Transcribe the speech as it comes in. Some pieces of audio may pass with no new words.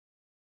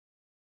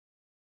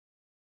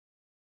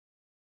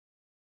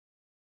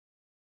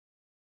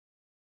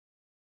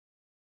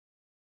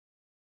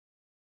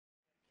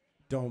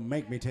Don't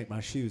make me take my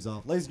shoes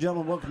off. Ladies and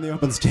gentlemen, welcome to the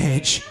open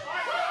stage.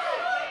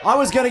 I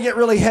was going to get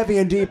really heavy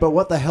and deep, but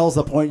what the hell's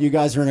the point? You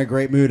guys are in a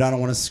great mood. I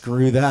don't want to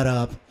screw that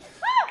up.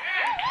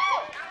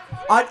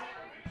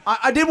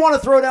 I did want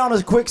to throw down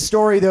a quick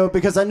story, though,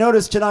 because I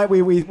noticed tonight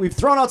we've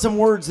thrown out some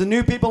words. The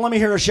new people, let me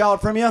hear a shout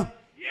from you.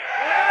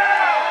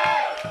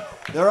 Yeah!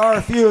 There are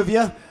a few of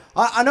you.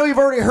 I know you've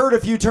already heard a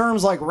few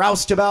terms like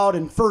roustabout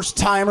and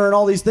first-timer and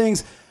all these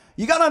things.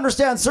 You got to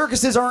understand,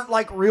 circuses aren't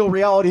like real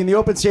reality, and the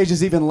open stage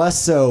is even less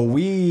so.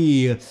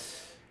 We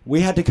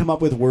had to come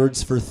up with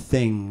words for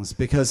things,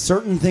 because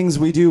certain things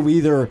we do,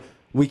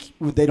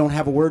 they don't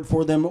have a word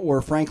for them,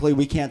 or frankly,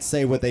 we can't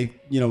say what they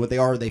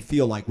are, they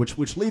feel like,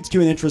 which leads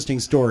to an interesting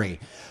story.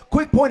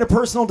 Quick point of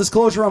personal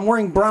disclosure, I'm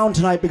wearing brown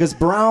tonight because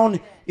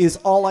brown is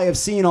all I have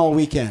seen all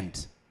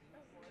weekend.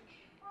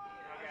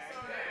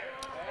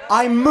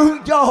 I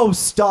moved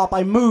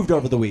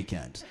over the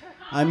weekend.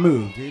 I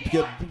moved. You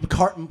get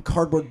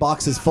cardboard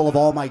boxes full of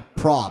all my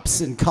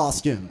props and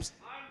costumes.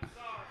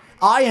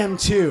 I am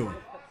too.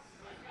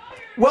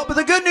 Well, but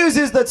the good news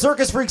is that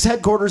Circus Freaks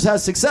headquarters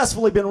has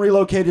successfully been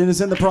relocated and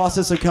is in the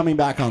process of coming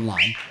back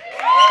online.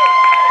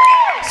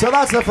 So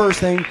that's the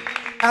first thing.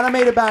 And I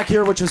made it back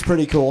here, which was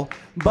pretty cool.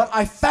 But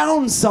I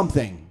found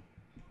something.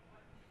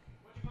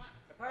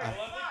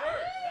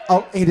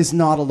 Oh, it is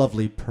not a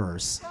lovely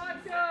purse.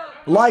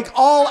 Like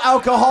all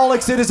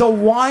alcoholics, it is a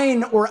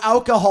wine or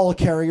alcohol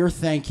carrier.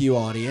 Thank you,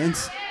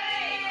 audience.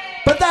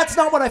 But that's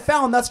not what I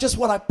found. That's just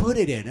what I put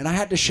it in. And I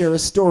had to share a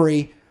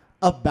story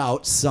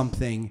about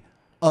something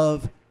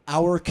of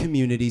our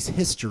community's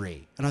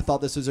history. And I thought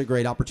this was a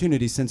great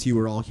opportunity since you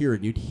were all here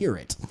and you'd hear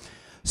it.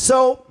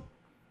 So,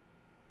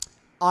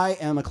 I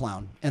am a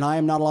clown, and I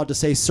am not allowed to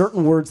say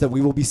certain words that we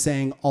will be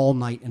saying all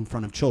night in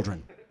front of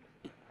children.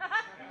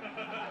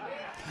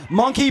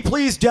 Monkey,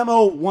 please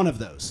demo one of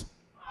those.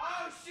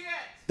 Oh, shit!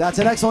 That's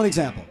an excellent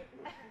example.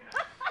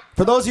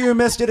 For those of you who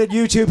missed it at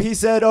YouTube, he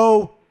said,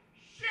 oh,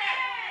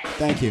 shit!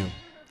 Thank you.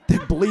 The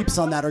bleeps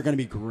on that are going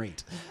to be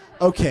great.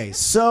 Okay,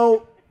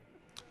 so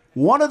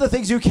one of the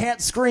things you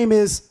can't scream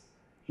is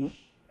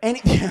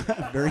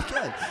very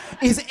good.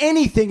 Is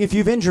anything if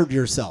you've injured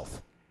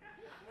yourself.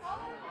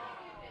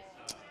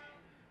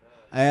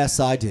 Yes,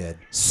 I did.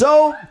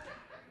 So,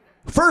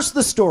 first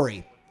the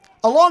story.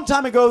 A long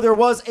time ago, there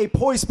was a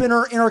poi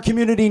spinner in our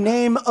community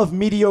named of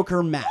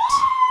Mediocre Matt.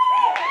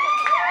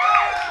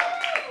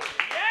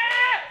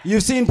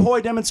 You've seen poi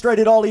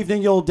demonstrated all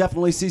evening. You'll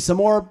definitely see some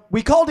more.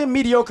 We called him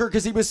Mediocre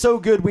because he was so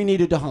good we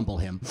needed to humble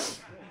him.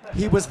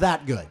 He was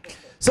that good.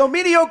 So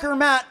Mediocre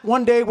Matt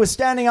one day was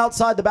standing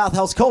outside the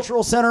Bathhouse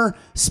Cultural Center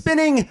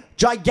spinning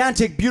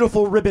gigantic,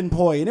 beautiful ribbon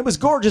poi. And it was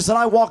gorgeous, and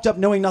I walked up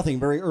knowing nothing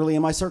very early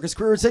in my circus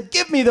career and said,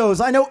 "Give me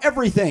those, I know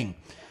everything."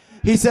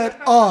 He said,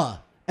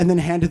 and then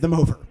handed them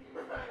over.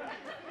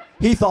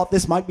 He thought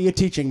this might be a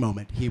teaching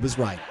moment. He was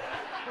right.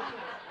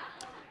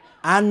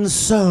 And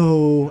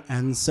so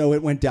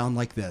it went down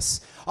like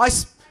this.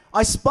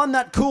 I spun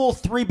that cool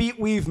 3-beat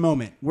weave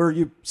moment where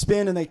you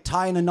spin and they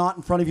tie in a knot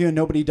in front of you and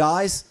nobody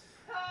dies.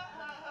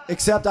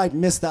 Except I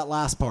missed that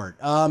last part.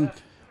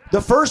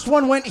 The first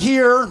one went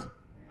here.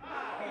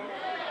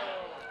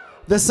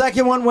 The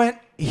second one went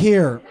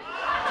here.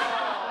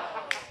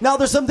 Now,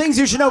 there's some things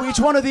you should know. Each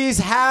one of these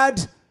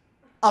had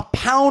a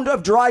pound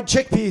of dried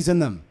chickpeas in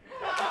them.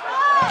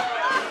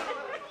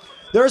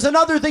 There's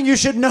another thing you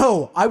should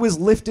know. I was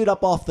lifted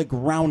up off the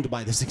ground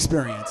by this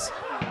experience.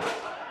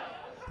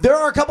 There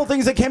are a couple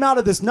things that came out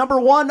of this. Number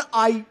one,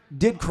 I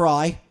did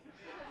cry.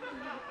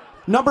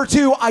 Number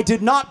two, I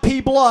did not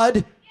pee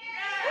blood.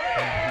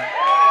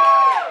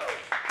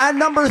 And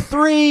number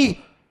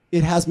three,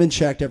 it has been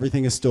checked.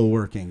 Everything is still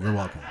working. You're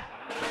welcome.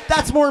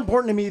 That's more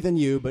important to me than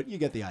you, but you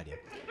get the idea.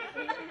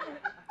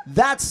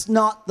 That's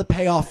not the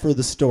payoff for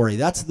the story.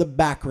 That's the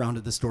background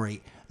of the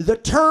story. The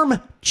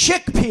term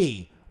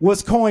chickpea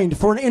was coined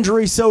for an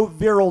injury so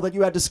virile that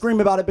you had to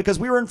scream about it because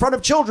we were in front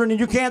of children and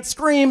you can't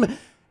scream,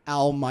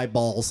 "Ow, my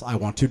balls, I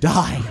want to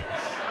die."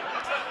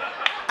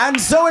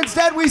 And so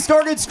instead we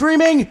started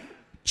screaming,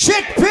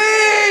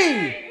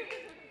 "Chickpea!"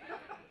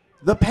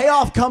 The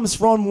payoff comes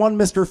from one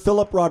Mr.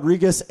 Philip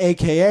Rodriguez,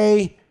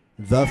 a.k.a.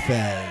 The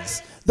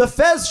Fez. The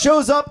Fez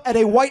shows up at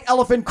a White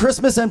Elephant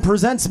Christmas and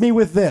presents me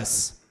with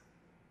this.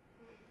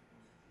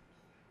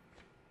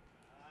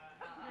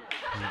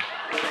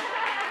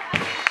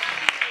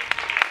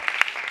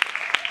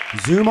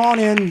 Zoom on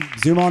in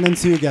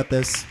so you get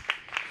this.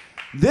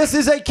 This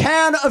is a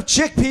can of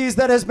chickpeas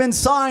that has been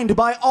signed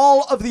by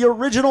all of the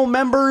original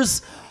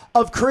members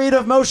of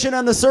Creative Motion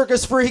and the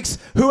Circus Freaks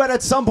who had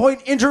at some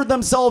point injured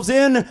themselves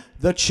in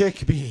the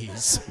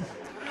Chickpeas.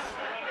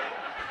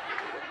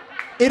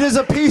 It is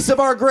a piece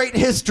of our great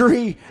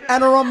history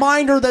and a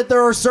reminder that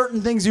there are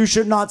certain things you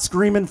should not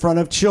scream in front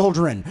of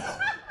children.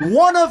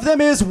 One of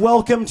them is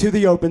welcome to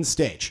the open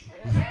stage.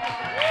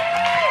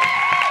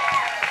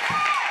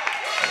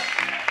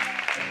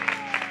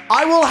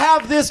 I will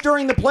have this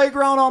during the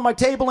playground on my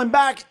table and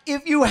back.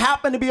 If you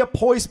happen to be a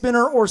poi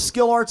spinner or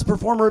skill arts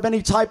performer of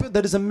any type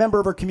that is a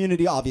member of our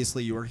community,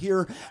 obviously you are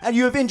here, and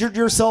you have injured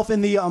yourself in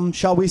the,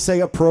 shall we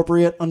say,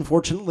 appropriate,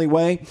 unfortunately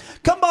way,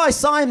 come by,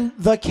 sign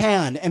the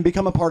can, and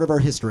become a part of our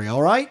history,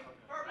 all right?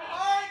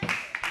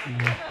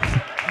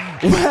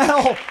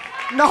 Well,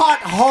 not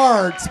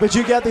hearts, but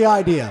you get the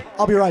idea.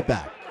 I'll be right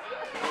back.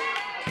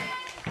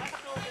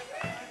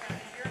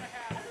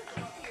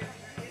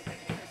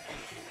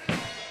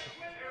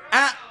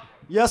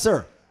 Yes,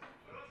 sir.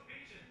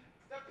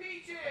 The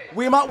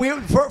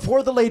peaches.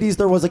 For the ladies,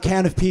 there was a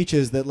can of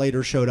peaches that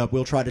later showed up.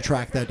 We'll try to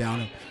track that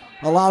down and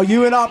allow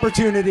you an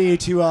opportunity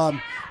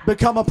to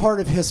become a part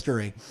of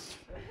history.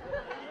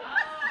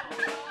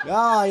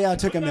 Ah, yeah, it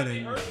took a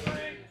minute.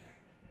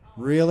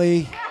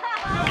 Really?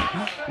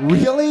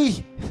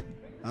 Really?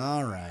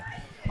 All right.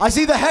 I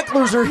see the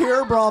hecklers are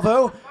here.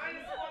 Bravo.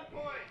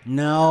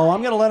 No,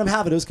 I'm going to let them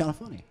have it. It was kind of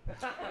funny.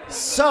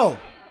 So...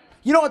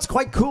 you know, it's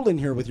quite cool in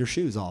here with your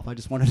shoes off. I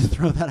just wanted to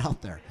throw that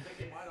out there.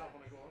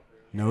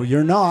 No,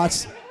 you're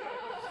not.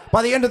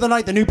 By the end of the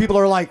night, the new people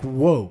are like,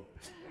 whoa.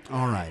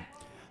 All right.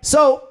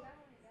 So,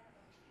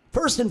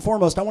 first and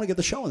foremost, I want to get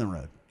the show on the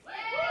road.